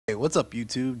What's up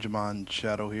YouTube? Jamon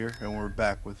Shadow here, and we're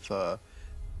back with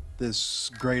this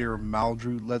greater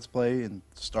Maldrood Let's Play in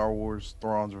Star Wars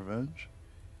Thrawns Revenge.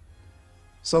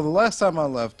 So the last time I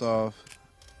left off,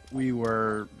 we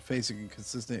were facing a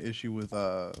consistent issue with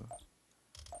a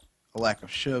lack of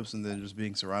ships and then just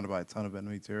being surrounded by a ton of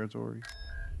enemy territory.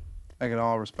 Like in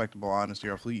all respectable honesty,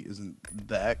 our fleet isn't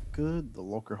that good. The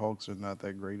Loker Hulks are not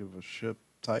that great of a ship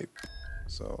type,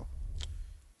 so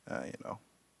you know.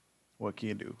 What can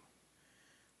you do?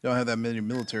 Don't have that many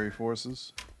military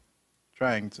forces.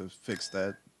 Trying to fix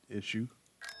that issue.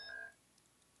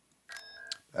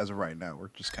 As of right now, we're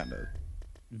just kind of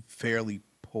fairly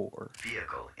poor.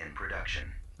 Vehicle in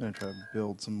production. I'm gonna try to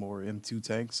build some more M2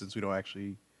 tanks since we don't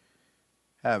actually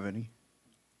have any.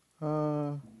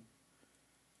 To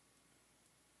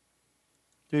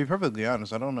be perfectly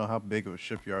honest, I don't know how big of a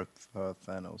shipyard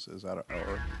Thrawns is. Or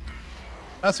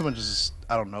not so much as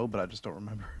I don't know, but I just don't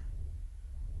remember.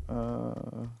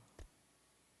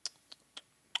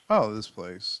 Oh, this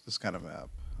place, this kind of map.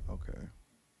 Okay.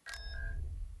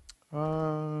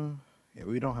 Yeah,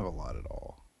 we don't have a lot at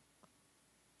all.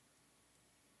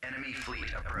 Enemy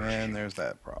fleet approaching. And there's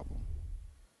that problem.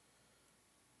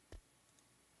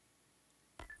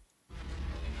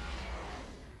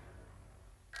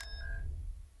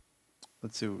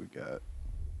 Let's see what we got.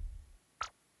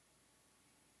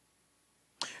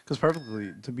 Because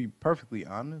to be perfectly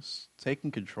honest, taking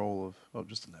control of,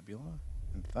 just a nebula,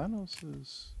 and Thrawns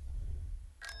is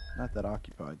not that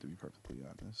occupied, to be perfectly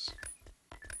honest.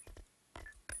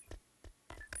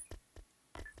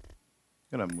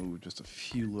 Gonna move just a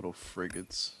few little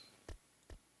frigates.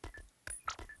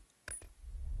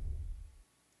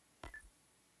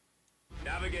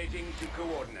 Navigating to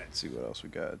coordinates. Let's see what else we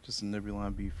got. Just a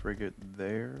Nebulon B frigate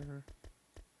there.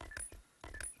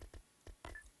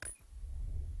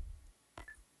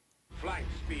 Flank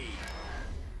speed.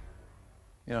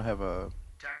 You don't have a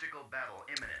Tactical battle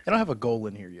imminent. I don't have a goal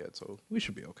in here yet, so we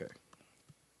should be okay.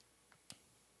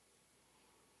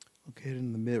 Located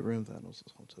in the mid-rim, Thrawns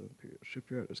is home to the Imperial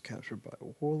shipyard. Is captured by a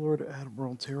warlord,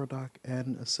 Admiral Pterodok,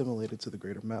 and assimilated to the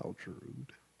greater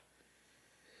Maldrood.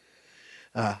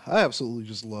 I absolutely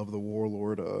just love the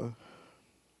warlord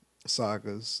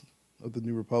sagas of the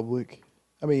New Republic.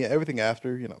 I mean, everything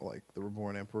after, you know, like the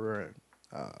Reborn Emperor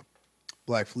and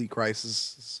Black Fleet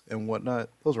Crisis and whatnot.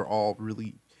 Those are all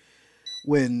really,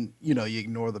 when, you know, you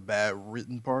ignore the bad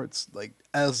written parts, like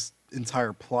as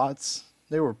entire plots,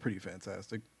 they were pretty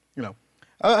fantastic. You know,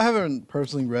 I haven't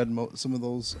personally read some of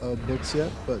those books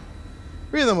yet, but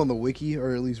reading them on the wiki,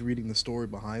 or at least reading the story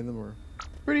behind them, are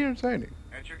pretty entertaining.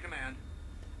 At your command.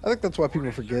 I think that's why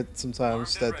people forget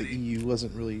sometimes that the EU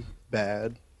wasn't really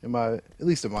bad. At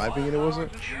least in my opinion, it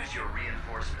wasn't. Choose your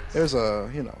reinforcements. There's a,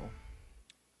 you know,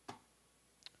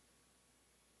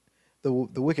 the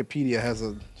Wikipedia has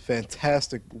a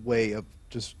fantastic way of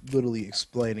just literally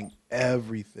explaining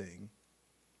everything,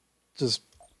 just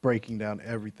breaking down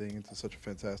everything into such a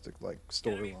fantastic like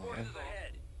storyline.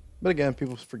 But again,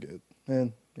 people forget,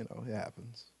 and you know it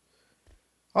happens.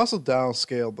 Also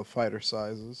downscaled the fighter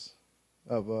sizes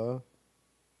of those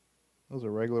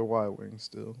are regular Y-wings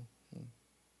still.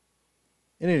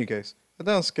 In any case, I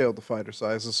downscaled the fighter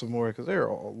sizes some more because they're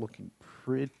all looking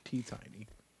pretty tiny.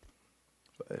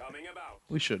 But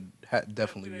we should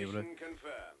definitely be able to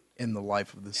end the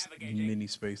life of this mini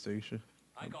space station,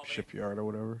 shipyard or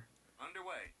whatever.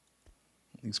 Underway.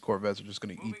 These Corvettes are just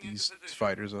going to eat these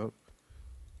fighters up.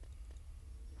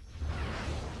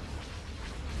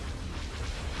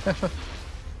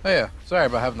 Oh yeah, sorry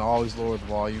about having to always lower the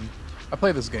volume. I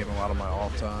play this game a lot on my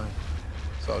off time,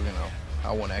 so you know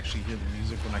I won't actually hear the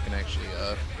music when I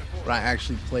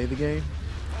actually play the game.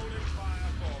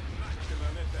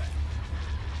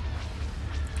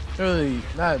 Really,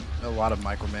 not a lot of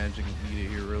micromanaging needed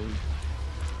here, really.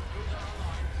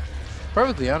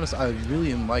 Perfectly honest, I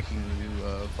really am liking the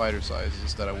new fighter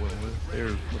sizes that I went with. They're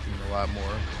looking a lot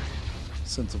more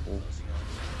sensible.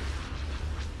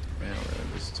 Man, we're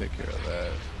gonna just take care of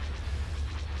that.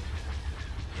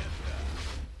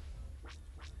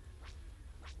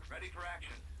 Ready for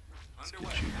action. Let's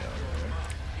Underway. get you down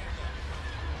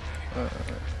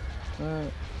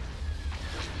there.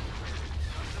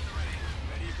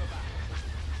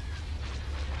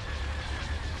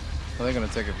 Well, they're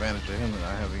gonna take advantage of him and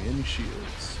not having any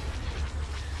shields.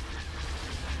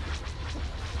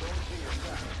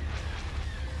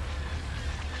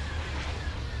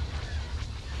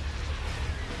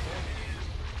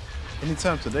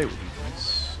 Anytime today would be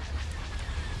nice.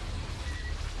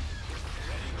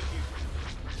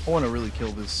 I want to really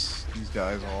kill these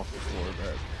guys off before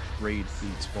that raid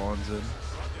fleet spawns in.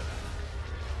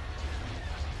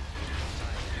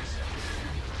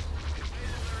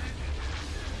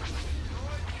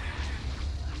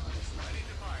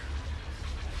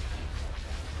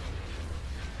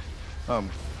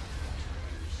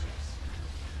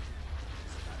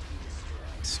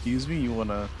 Excuse me, you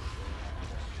wanna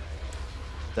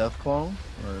death clone?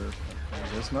 Or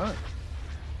I guess not.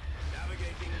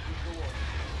 Navigating to coordinates.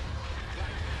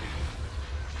 Flight speed.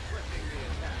 Scripting the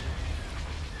attack.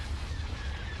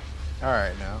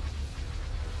 Alright now.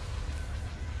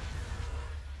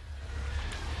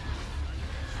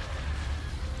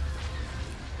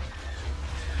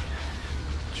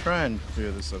 Try and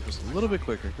clear this up just a little bit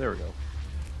quicker. There we go.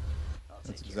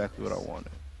 That's exactly what I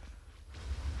wanted.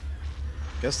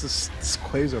 Guess this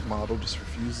Quasar model just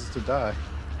refuses to die.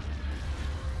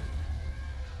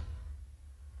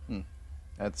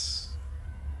 That's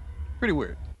pretty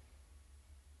weird.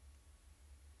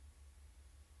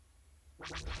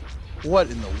 What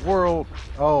in the world?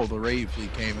 Oh, the raid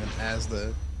fleet came in as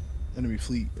the enemy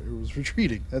fleet was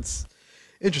retreating. That's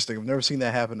interesting. I've never seen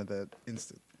that happen at that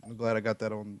instant. I'm glad I got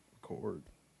that on record.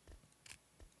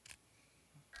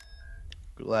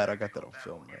 Glad I got that on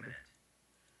film, rather.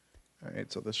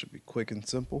 Alright, so this should be quick and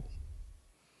simple.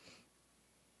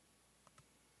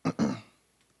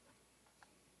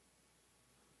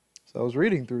 So I was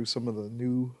reading through some of the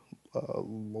new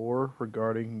lore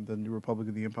regarding the New Republic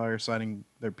of the Empire signing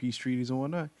their peace treaties and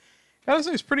whatnot. Gotta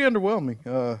say, it's pretty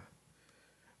underwhelming.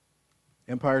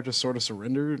 Empire just sort of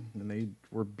surrendered, and they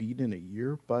were beaten in a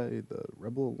year by the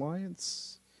Rebel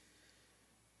Alliance.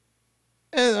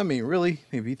 And I mean, really,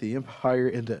 they beat the Empire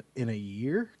in a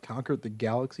year, conquered the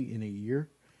galaxy in a year.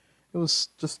 It was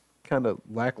just kind of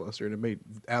lackluster, and it made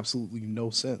absolutely no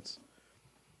sense.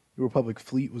 The Republic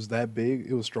fleet was that big;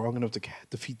 it was strong enough to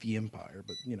defeat the Empire.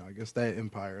 But you know, I guess that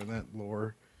Empire and that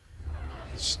lore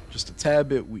is just a tad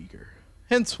bit weaker.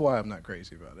 Hence, why I'm not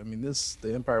crazy about it. I mean,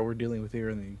 the Empire we're dealing with here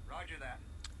in the Roger that.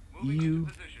 Moving EU,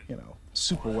 into position. you know,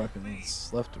 super weapons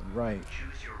left and right.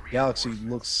 Galaxy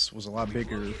was a lot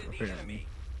bigger apparently.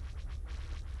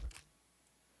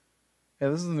 Yeah,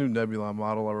 this is the new Nebula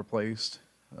model I replaced.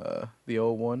 The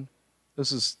old one.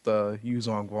 This is the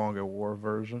Yuzong Guanga War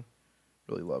version.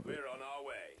 Really love it. We're on our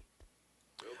way.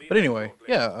 We'll be But anyway,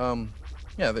 there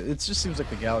yeah, it just seems like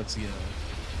the galaxy in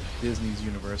Disney's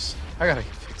universe. I gotta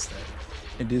fix that.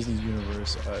 In Disney's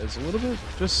universe, is a little bit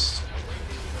just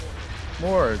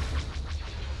more.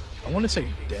 I want to say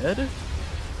dead.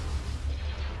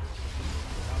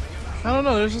 I don't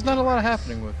know. There's just not a lot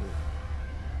happening with it.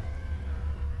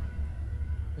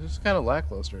 It's just kind of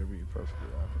lackluster, to be perfectly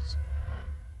honest.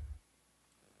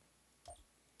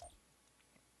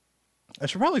 I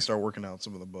should probably start working out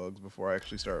some of the bugs before I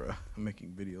actually start making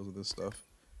videos of this stuff.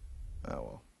 Oh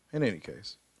well. In any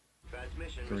case,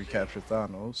 Transmission can received. recapture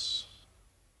Thrawns.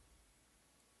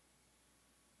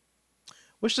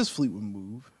 Wish this fleet would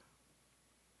move.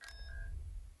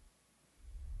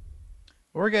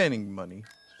 We're gaining money,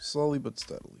 slowly but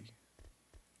steadily.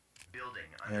 Building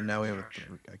And now we have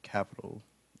construction. a capital,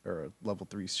 or a level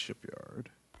 3 shipyard.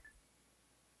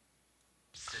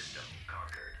 System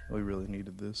conquered. We really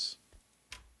needed this.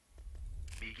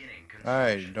 Beginning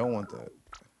I construction. don't want that.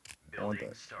 I want Building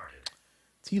that. started.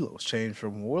 Telos changed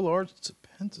from Warlords to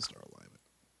Pentastar Alignment.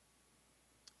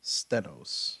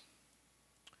 Stenos.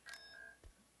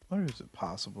 I wonder if it's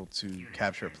possible to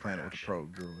capture a planet with a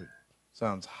probe droid.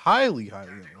 Sounds highly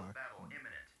Tactical unlikely. battle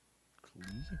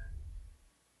imminent.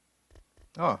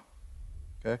 Oh,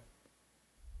 okay.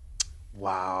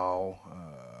 Wow.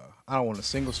 I don't want a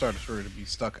single Star Destroyer to be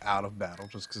stuck out of battle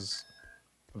just because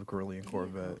of a Corellian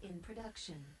Corvette. In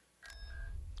production.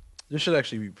 This should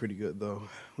actually be pretty good, though.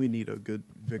 We need a good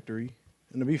victory.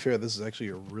 And to be fair, this is actually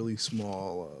a really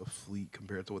small fleet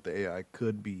compared to what the AI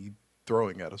could be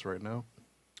throwing at us right now.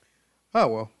 Oh,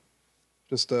 well.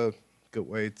 Just a good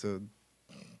way to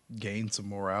gain some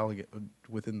morale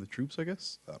within the troops, I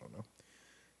guess. I don't know.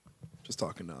 Just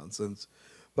talking nonsense.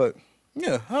 But,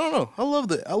 yeah, I don't know.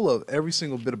 I love every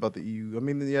single bit about the EU. I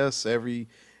mean, yes, every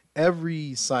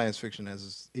science fiction has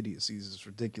its idiocies, its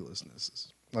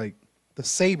ridiculousnesses. Like, the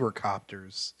saber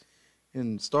copters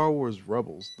in Star Wars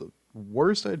Rebels, the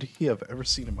worst idea I've ever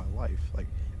seen in my life. Like,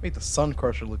 make the Sun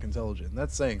Crusher look intelligent. And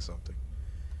that's saying something.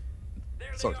 There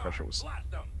they Sun are. Crusher was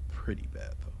Blast them. pretty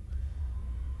bad, though.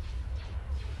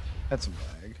 That's some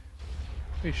lag.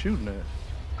 What are you shooting at?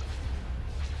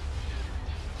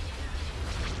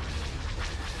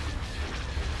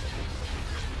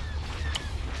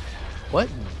 What?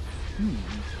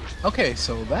 Okay,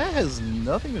 so that has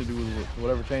nothing to do with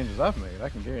whatever changes I've made. I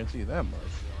can guarantee you that much.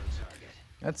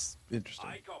 That's interesting.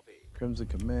 I copy. Crimson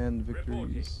Command Reporting.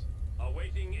 victories.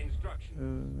 Awaiting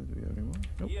instruction. Do we have any more?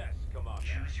 Nope. Yes, Commander.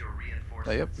 Choose your Oh,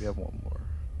 reinforcements. yep, we have one more.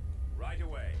 Right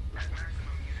away. At maximum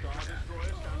unit Star capacity.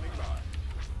 Destroyer standing by.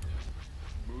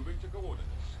 Moving to coordinates.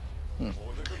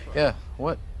 Yeah,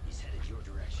 what? He's headed your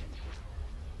direction.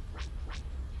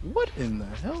 What in the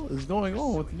hell is going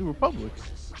on with the New Republic?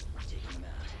 Taking him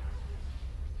out.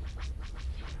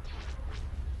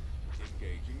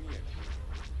 Engaging the enemy.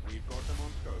 We've got them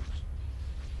on scopes.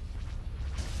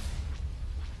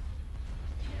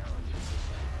 Narrowing the position.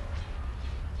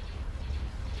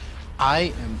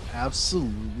 I am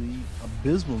absolutely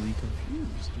abysmally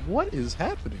confused. What is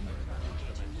happening right now?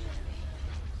 Engaging the enemy.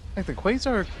 Like the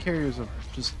quasar carriers are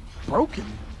just broken.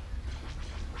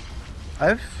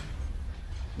 I've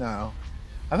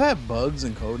had bugs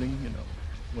in coding, you know,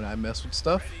 when I mess with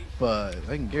stuff, but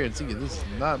I can guarantee you this is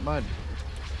not my deal.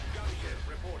 Gunship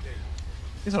reporting.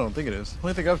 At least I don't think it is. The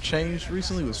only thing I've changed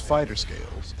recently was fighter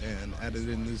scales and added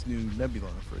in this new Nebula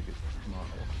frigate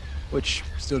model, which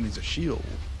still needs a shield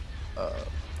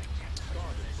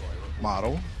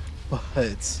model, but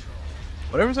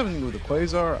whatever's happening with the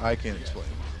quasar, I can't explain.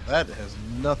 That has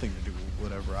nothing to do with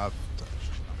whatever I've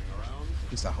touched.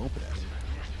 At least I hope it hasn't.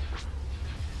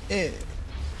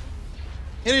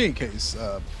 In any case,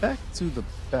 back to the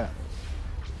battle.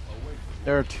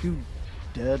 There are two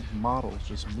dead models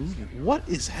just moving. What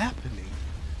is happening?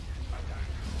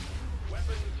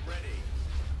 Weapons ready.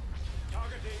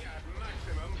 Targeting at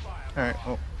maximum fire. Alright,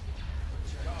 well,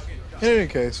 Target in any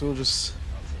case, we'll just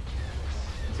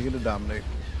take it to dominate.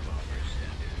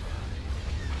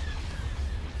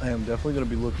 I am definitely going to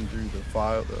be looking through the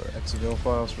XML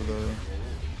files for the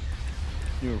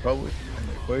New Republic and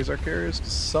the Quasar carriers,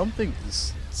 because something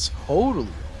is totally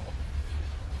off.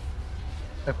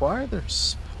 Like, why are there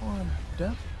spawn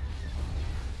death?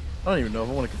 I don't even know if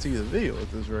I want to continue the video at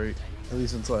this rate, at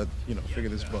least until I, you know, figure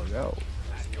this bug out.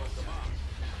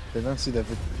 Did not see that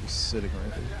victory sitting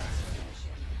right there.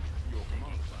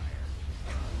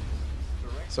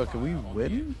 So can we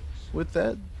win with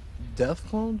that death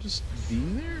clone just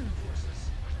being there?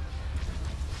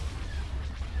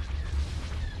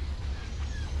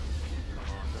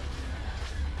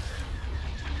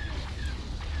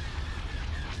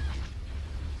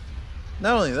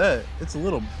 Not only that, it's a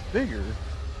little bigger.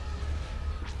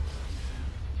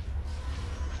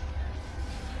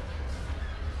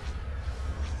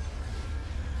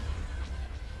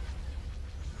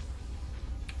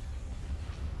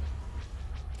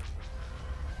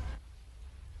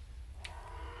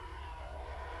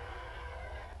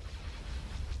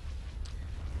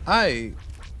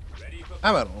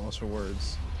 I'm at a loss for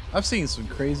words. I've seen some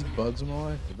crazy bugs in my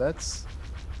life, but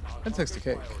that takes the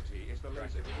cake.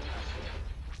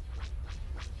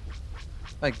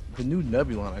 Like the new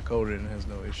Nebulon I coded in has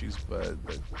no issues, but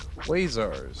the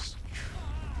Quasar's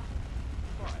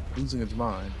losing its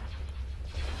mind.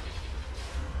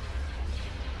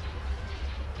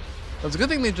 It's a good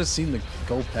thing they just seem to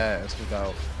go past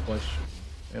without question.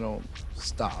 They don't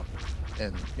stop,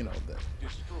 and you know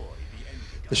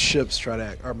the ships try to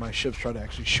act, or my ships try to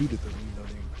actually shoot at them. You know,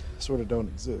 they sort of don't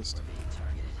exist.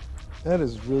 That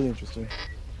is really interesting.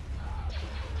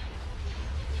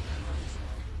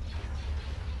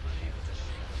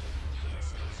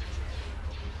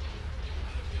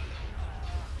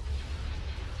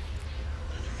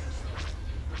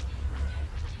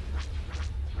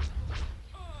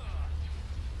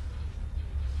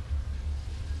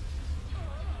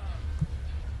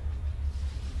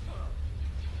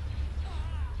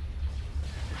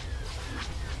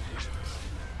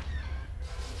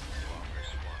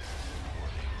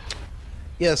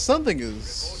 Yeah, something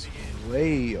is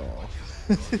way off.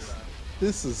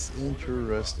 This is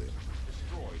interesting.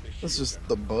 That's just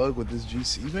the bug with this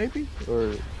GC, maybe?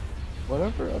 Or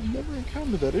whatever. I've never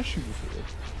encountered that issue before.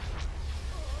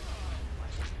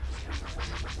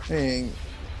 Dang.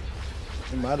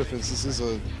 In my defense, this is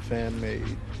a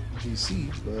fan-made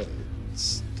GC, but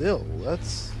still,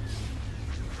 that's...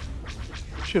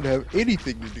 shouldn't have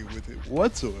anything to do with it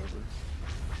whatsoever.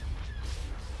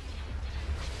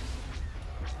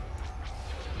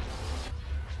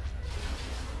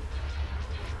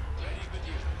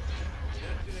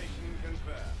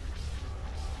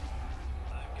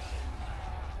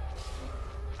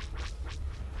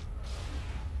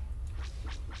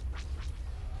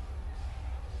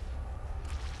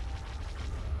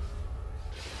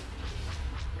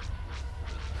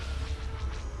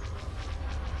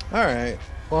 Alright,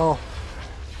 well...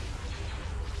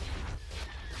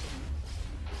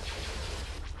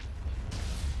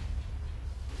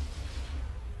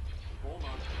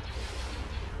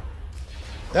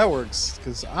 that works,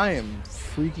 because I am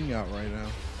freaking out right now.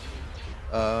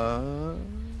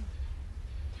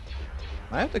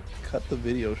 I have to cut the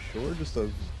video short just to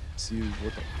see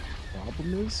what the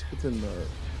problem is within the...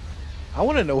 I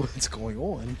want to know what's going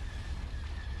on.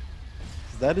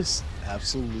 That is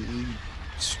absolutely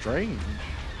strange.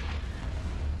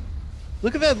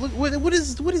 Look at that. Look, what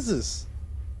is this?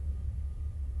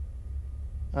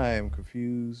 I am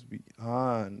confused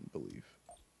beyond belief.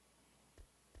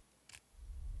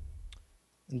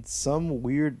 In some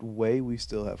weird way, we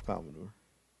still have Commodore.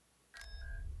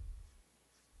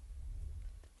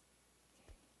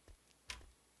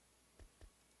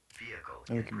 Vehicle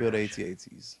And we in can build production.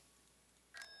 AT-ATs.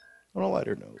 On a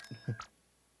lighter note,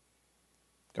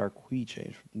 Garqui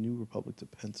changed from New Republic to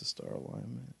Pentastar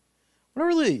Alignment. I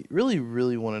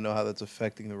really want to know how that's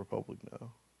affecting the Republic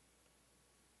now.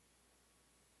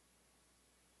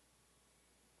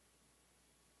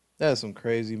 That's some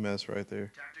crazy mess right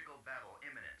there. Tactical battle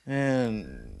imminent.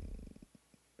 And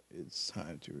it's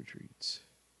time to retreat.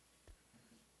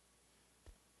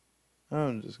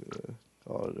 I'm just gonna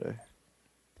call it a day.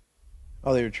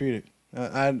 Oh, they retreated.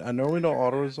 I normally don't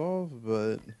auto resolve,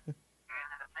 but you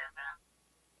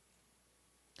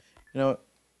know what?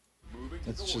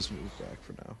 Let's just move back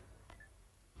for now.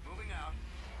 Moving out.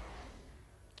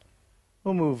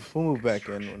 We'll move back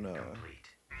in Construction when complete.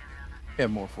 we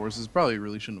have more forces. Probably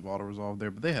really shouldn't have auto resolved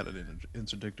there, but they had an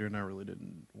interdictor, and I really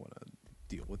didn't want to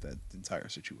deal with that entire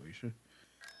situation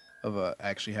of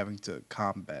actually having to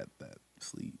combat that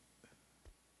fleet.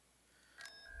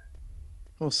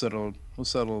 We'll settle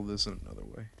this in another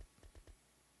way.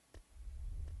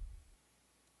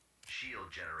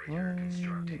 Shield generator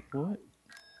constructing. What?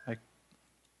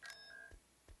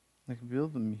 I can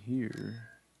build them here.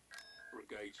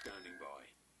 Brigade standing by.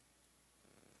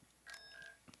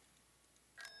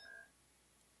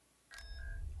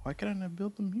 Why can I not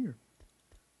build them here?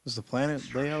 Does the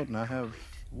planet layout not have...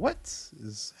 What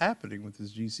is happening with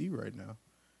this GC right now?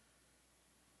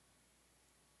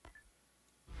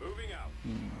 Moving out.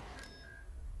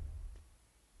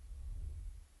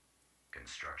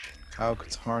 Construction Kyle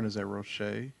complete. Katarn is at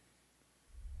Roche.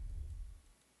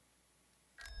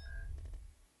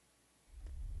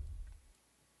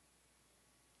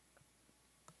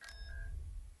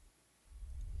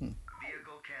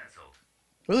 Vehicle cancelled.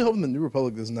 Really hoping the New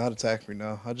Republic does not attack me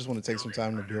now. I just want to take some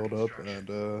time to build up and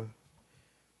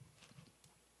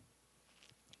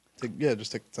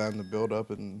just take the time to build up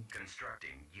and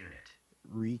Constructing unit.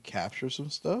 recapture some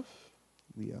stuff.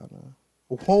 Liana.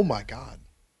 Oh my god.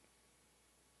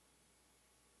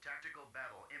 Tactical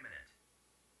battle imminent.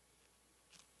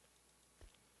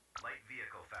 Light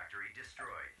vehicle factory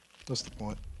destroyed. What's the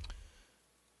point?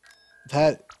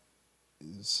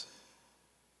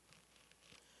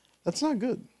 That's not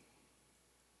good.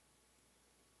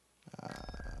 That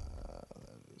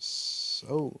is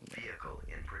so not Vehicle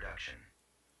in production.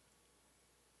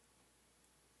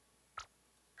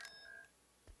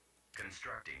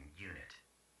 Constructing unit.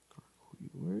 Garqui.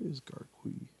 Where is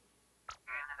Garqui?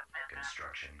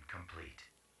 Construction complete.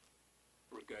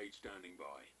 Brigade standing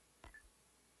by.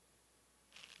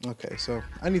 Okay, so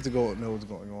I need to go know what's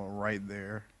going on right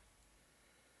there.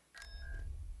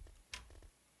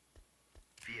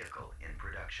 Vehicle in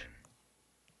production.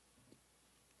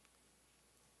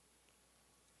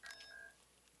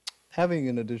 Having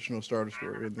an additional Star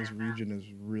Destroyer in this region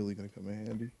is really going to come in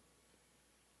handy.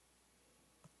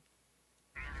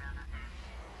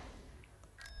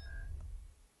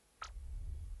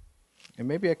 And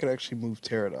maybe I could actually move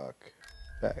Pterodoc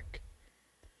back.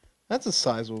 That's a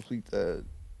sizable fleet that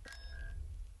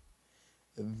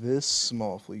this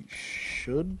small fleet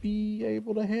should be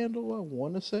able to handle, I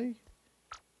want to say.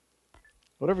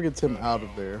 Whatever gets him out of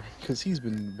there, because he's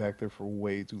been back there for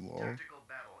way too long. Tactical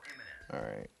battle imminent.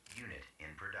 Alright, Unit in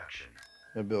production.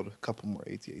 I'll build a couple more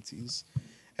AT-ATs.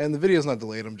 And the video's not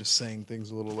delayed, I'm just saying things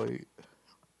a little late.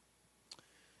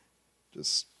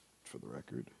 Just for the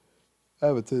record. I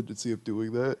have a tendency of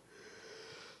doing that.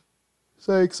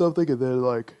 Saying something and then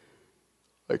like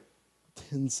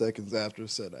 10 seconds after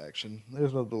said action.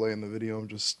 There's no delay in the video, I'm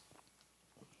just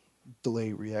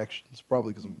delay reactions.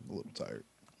 Probably because I'm a little tired,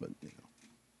 but you know.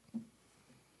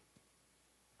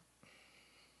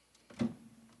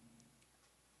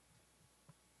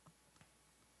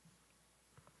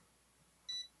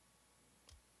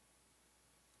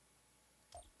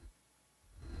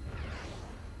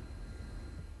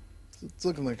 It's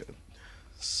looking like a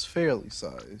fairly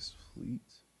sized fleet.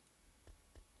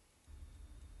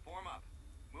 Form up.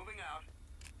 Moving out.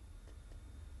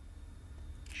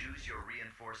 Choose your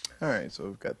reinforcements. Alright, so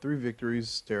we've got 3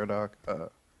 victories, Pterodoc. The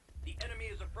enemy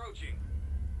is approaching.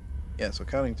 Yeah, so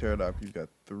counting Pterodoc, we've got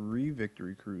 3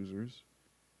 victory cruisers.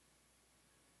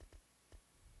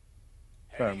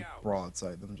 Try Heading and out.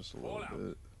 broadside them just a little All out.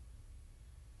 bit.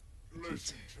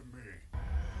 Listen to me.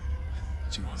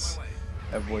 Jeez.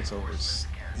 That voiceover is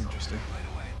interesting.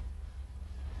 Right away.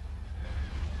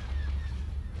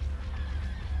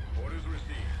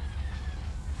 received.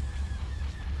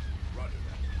 Roger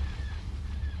that.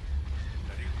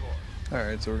 Setting course. All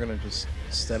right, so we're gonna just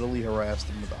steadily harass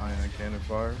them with the ion cannon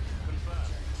fire.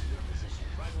 Confirmed.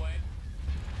 Right away.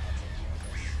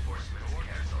 Reinforcements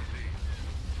canceled.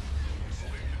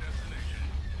 Moving to destination.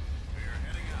 We're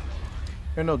heading out.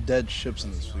 There are no dead ships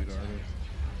in this fleet, are there?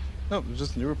 Nope, it's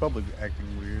just New Republic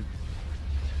acting weird.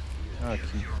 I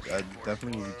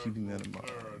definitely will be keeping that in mind.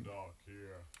 Paradox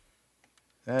here.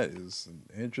 That is an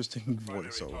interesting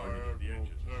voiceover.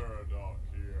 Paradox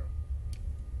here.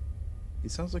 He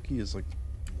sounds like he has like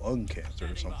lung cancer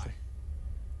or something.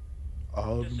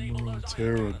 Admiral Pterodoc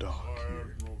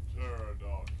here. Admiral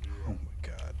Paradox here. Oh my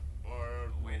god.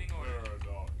 Admiral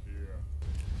Paradox here.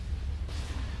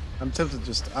 I'm tempted to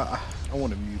just I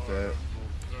want to mute that. Admiral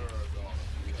Paradox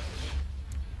here.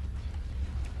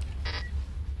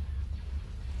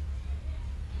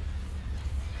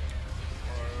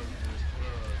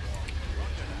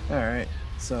 Alright,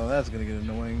 so that's gonna get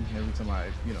annoying every time I,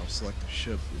 select a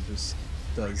ship. It just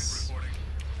does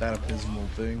that abysmal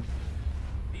thing.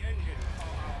 The engines are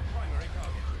our primary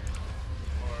target.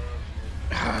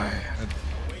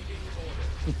 Awaiting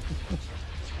orders.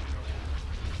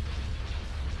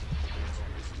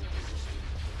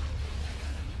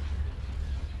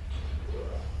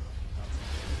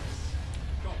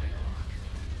 Copy.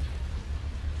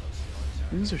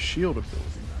 These are shield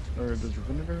ability. Or does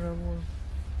Vinegar have one?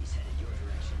 He's headed your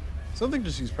direction. Something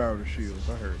just used power to shields,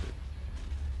 I heard it.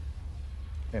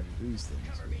 Damn, these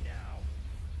things. Cover me now.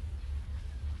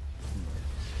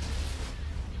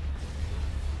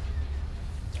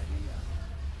 Tightening up.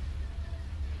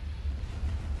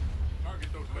 Target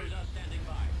those Cruiser lasers. standing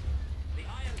by. The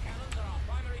ion cannons are our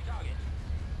primary target.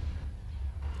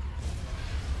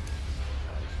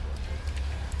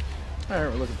 Alright,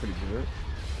 we're looking pretty good.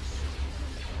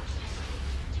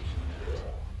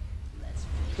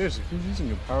 Seriously, who's using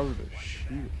the power to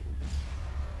shield?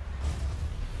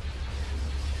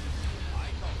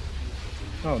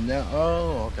 Oh, now.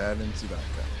 Oh, okay, I didn't see that. Okay.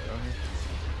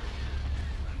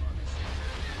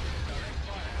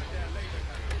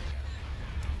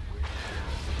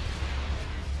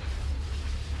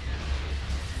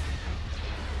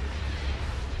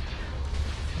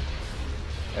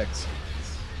 Excellent.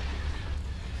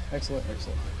 Excellent,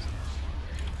 excellent, excellent.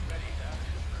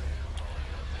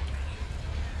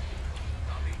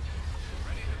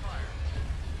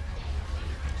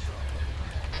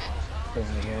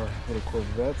 Putting our little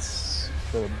Corvettes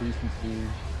for a beefy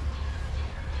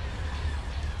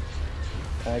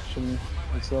action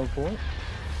at some point.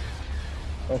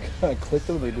 I clicked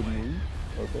them, they didn't move.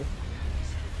 Okay.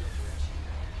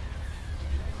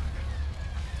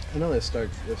 I know that strike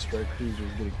cruiser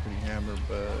is getting pretty hammered,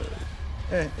 but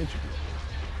it should be.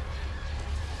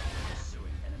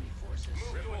 Pursuing enemy forces.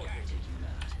 Taking them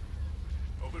out.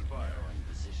 Open fire. Narrowing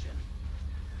position.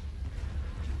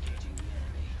 Engaging the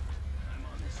enemy. I'm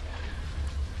on this one.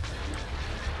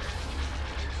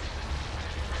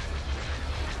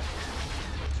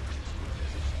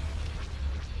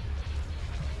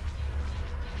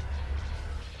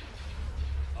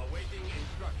 Awaiting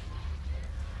instruction.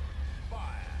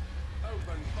 Fire.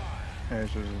 Open fire. I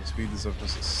should speed this up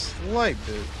just a slight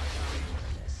bit.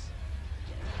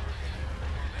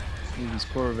 Move these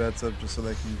Corvettes up just so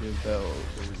they can give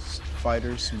those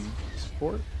fighters some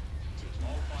support.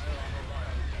 All fire on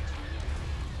Orion.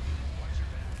 Watch your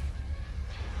back.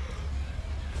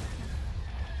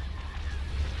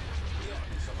 The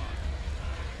ordnance command.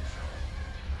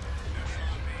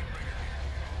 SRB Brigadier.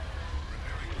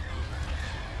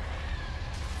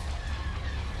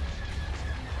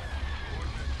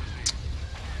 Preparing to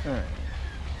move. Alright.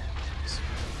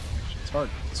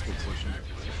 Target this position.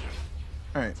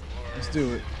 Alright, let's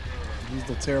do it. Use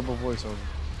the terrible voiceover.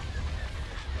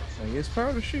 I guess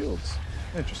power to shields.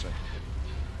 Interesting.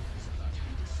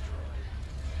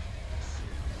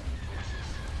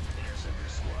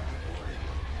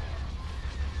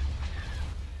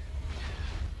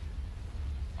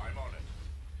 I'm on it.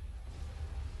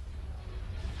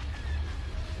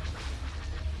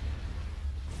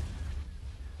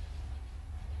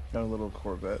 Got a little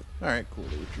Corvette. Alright, cool,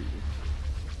 they retreated.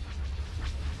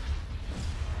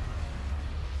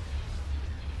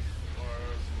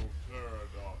 Admiral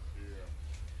Paradox here.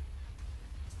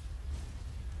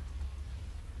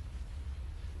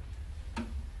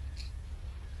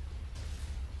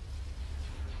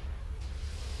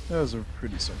 That was a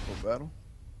pretty simple battle.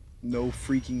 No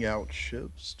freaking out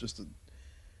ships, just an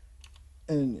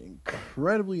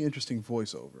incredibly interesting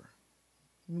voiceover.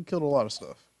 We killed a lot of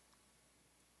stuff.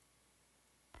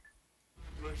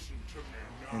 Listen to me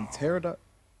now. And Pterodot.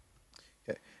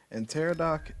 Okay. And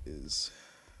Pterodoc is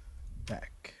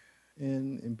back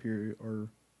in Imperial, or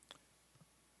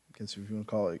I guess if you want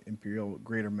to call it Imperial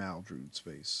Greater Maldrood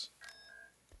space.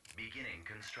 Beginning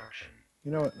construction.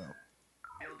 You know what? No.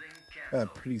 Building Got a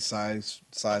canceled. pretty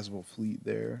sizable fleet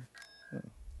there. Huh.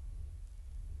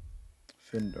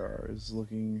 Findar is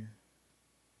looking.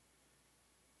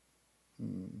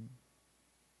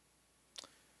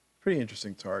 Pretty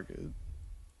interesting target.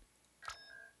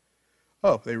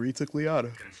 Oh, they retook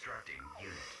Liata. Constructing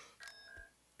unit.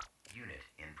 Unit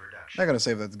in production. Not gonna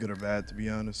say if that's good or bad, to be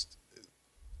honest.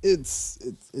 It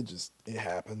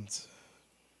happens.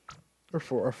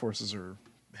 Our forces are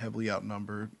heavily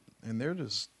outnumbered, and they're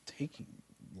just taking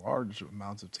large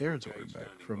amounts of territory back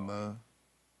from the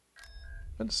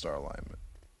Pentastar Alignment.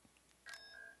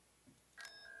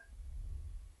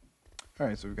 All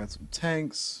right, so we've got some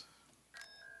tanks.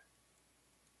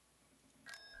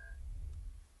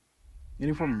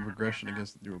 Any form of aggression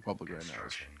against the Republic right now is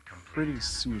Construction complete. pretty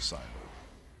suicidal,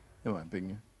 in my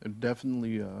opinion. They're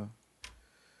definitely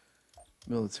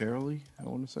militarily, I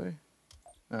want to say.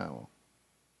 Well,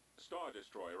 Star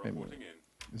Destroyer Wait a reporting minute.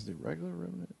 in. is the regular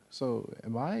remnant? So,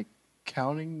 am I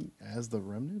counting as the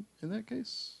remnant in that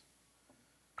case?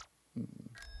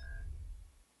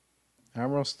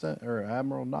 Admiral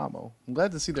Namo. I'm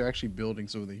glad to see they're actually building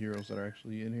some of the heroes that are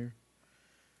actually in here.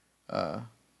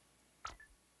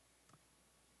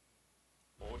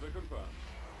 Order confirmed.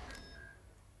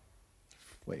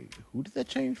 Wait, who did that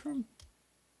change from?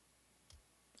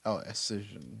 Oh,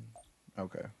 Escission.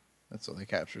 Okay, that's so they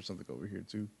captured something over here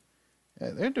too.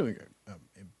 Yeah, they're doing an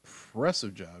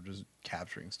impressive job just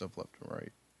capturing stuff left and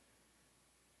right.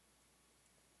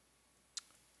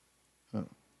 Huh.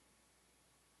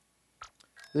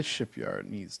 This shipyard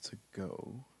needs to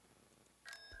go.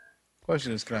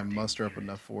 Question is, can I muster up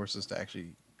enough forces to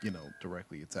actually,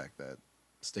 directly attack that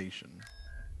station?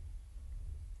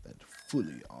 That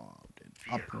fully armed and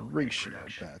Vehicle in operational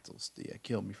production. battles. Yeah,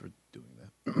 kill me for doing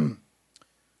that.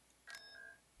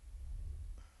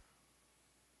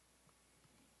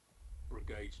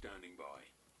 Brigade standing by.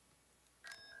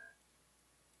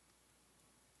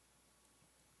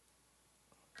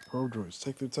 Pro droids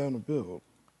take their time to build.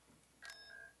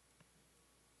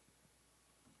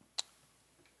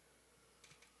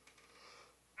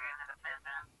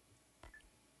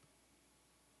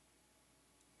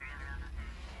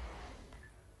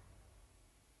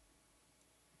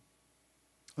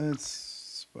 Let's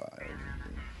spy.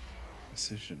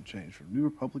 Decision change from New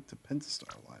Republic to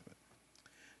Pentastar Alignment.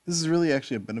 This is really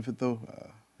actually a benefit, though.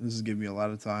 This is giving me a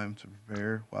lot of time to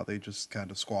prepare while they just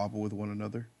kind of squabble with one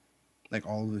another. Like,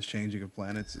 all of this changing of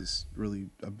planets is really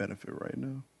a benefit right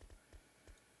now.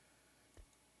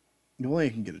 The only I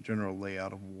can get a general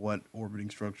layout of what orbiting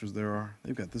structures there are.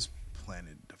 They've got this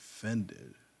planet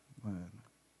defended. Man.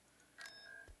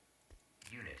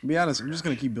 Unit To be honest, in I'm just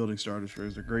gonna production. keep building Star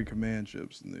Destroyers. They're great command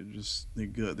ships, and they're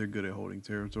good. They're good at holding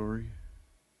territory.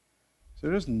 So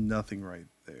there's nothing right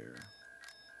there.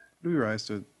 Do we rise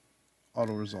to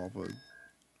auto resolve a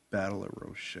battle at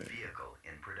Roche? Vehicle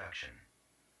in production.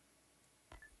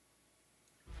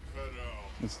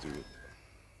 Let's do it.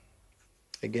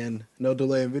 Again, no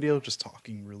delay in video, just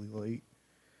talking really late.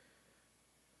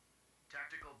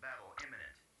 Tactical battle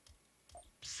imminent.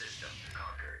 System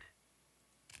conquered.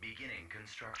 Beginning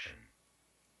construction.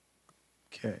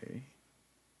 Okay.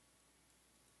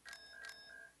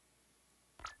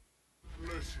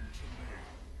 Listen to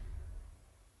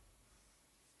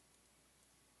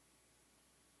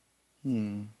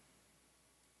me.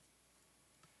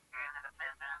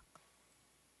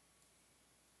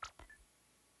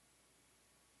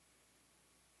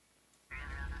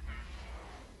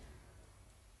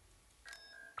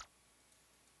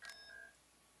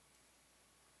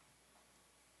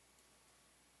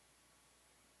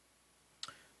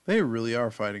 They really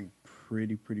are fighting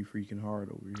pretty freaking hard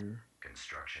over here.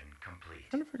 Construction complete.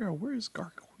 Trying to figure out where is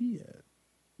Garqui at.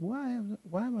 Why am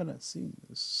I not seeing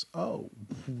this? Oh,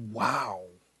 wow.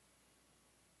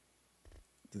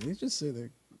 Did they just say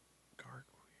that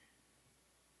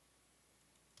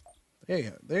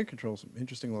Garqui? They control some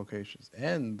interesting locations,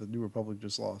 and the New Republic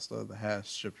just lost the Haas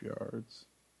shipyards,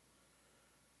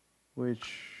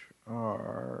 which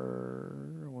are,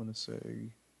 I want to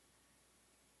say,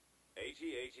 AT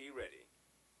ready.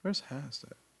 where's Haas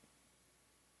at?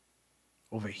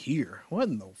 Over here. What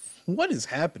is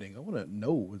happening? I want to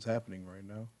know what's happening right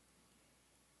now.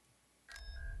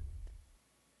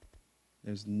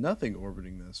 There's nothing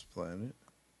orbiting this planet.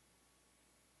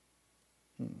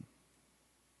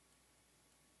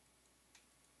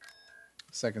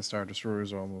 Second Star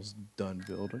Destroyers are almost done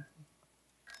building.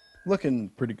 looking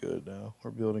pretty good now.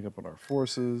 We're building up on our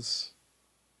forces.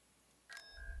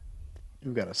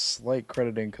 We've got a slight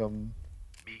credit income.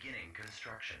 Beginning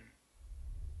construction.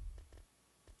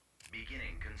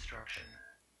 Beginning construction.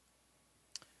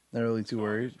 Not really too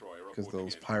worried because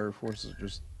those pirate forces are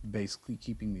just basically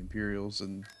keeping the Imperials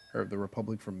and or the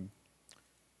Republic from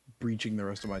breaching the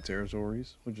rest of my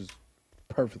territories, which is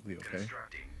perfectly okay.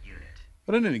 Constructing unit.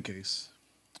 But in any case,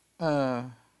 I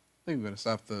think I'm gonna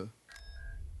stop the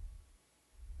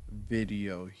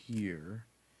video here.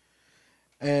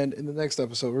 And in the next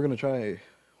episode, we're gonna try.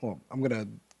 Well,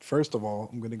 first of all,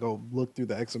 I'm gonna go look through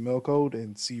the XML code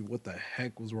and see what the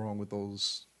heck was wrong with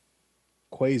those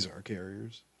quasar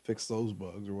carriers. Fix those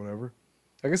bugs or whatever.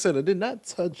 Like I said, I did not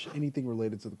touch anything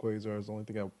related to the quasars. The only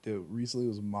thing I did recently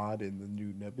was mod in the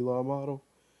new Nebula model,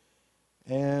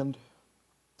 and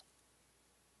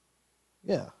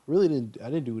yeah, really didn't. I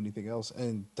didn't do anything else,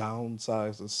 and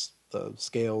downsize the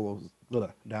scales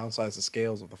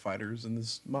of the fighters in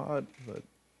this mod. But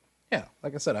yeah,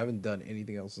 like I said, I haven't done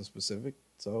anything else in specific,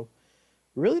 so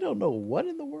really don't know what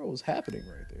in the world was happening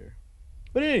right there.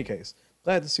 But in any case,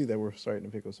 glad to see that we're starting to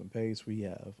pick up some pace. We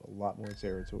have a lot more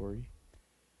territory.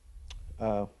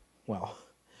 Well,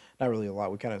 not really a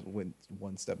lot. We kind of went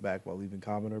one step back while leaving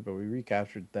Commoner, but we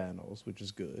recaptured Thrawns, which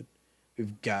is good.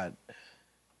 We've got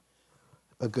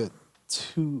a good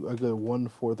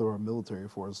 1/4 of our military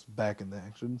force back in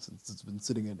action since it's been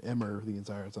sitting in Emmer the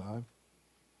entire time.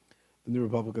 The New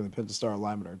Republic and the Pentastar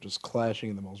Alignment are just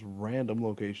clashing in the most random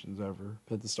locations ever.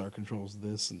 Pentastar controls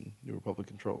this, and New Republic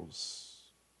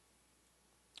controls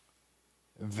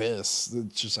this.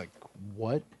 It's just like,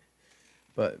 what?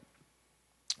 But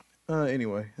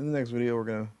anyway, in the next video, we're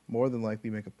going to more than likely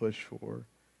make a push for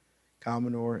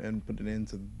Commoner and put an end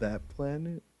to that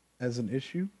planet as an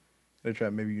issue. I'm going to try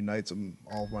to maybe unite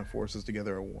all of my forces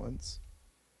together at once.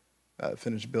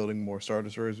 Finish building more Star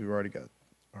Destroyers. We've already got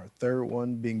our third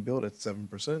one being built at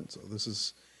 7%, so this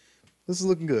is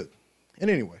looking good. And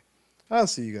anyway, I'll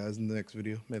see you guys in the next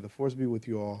video. May the Force be with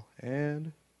you all,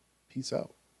 and peace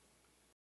out.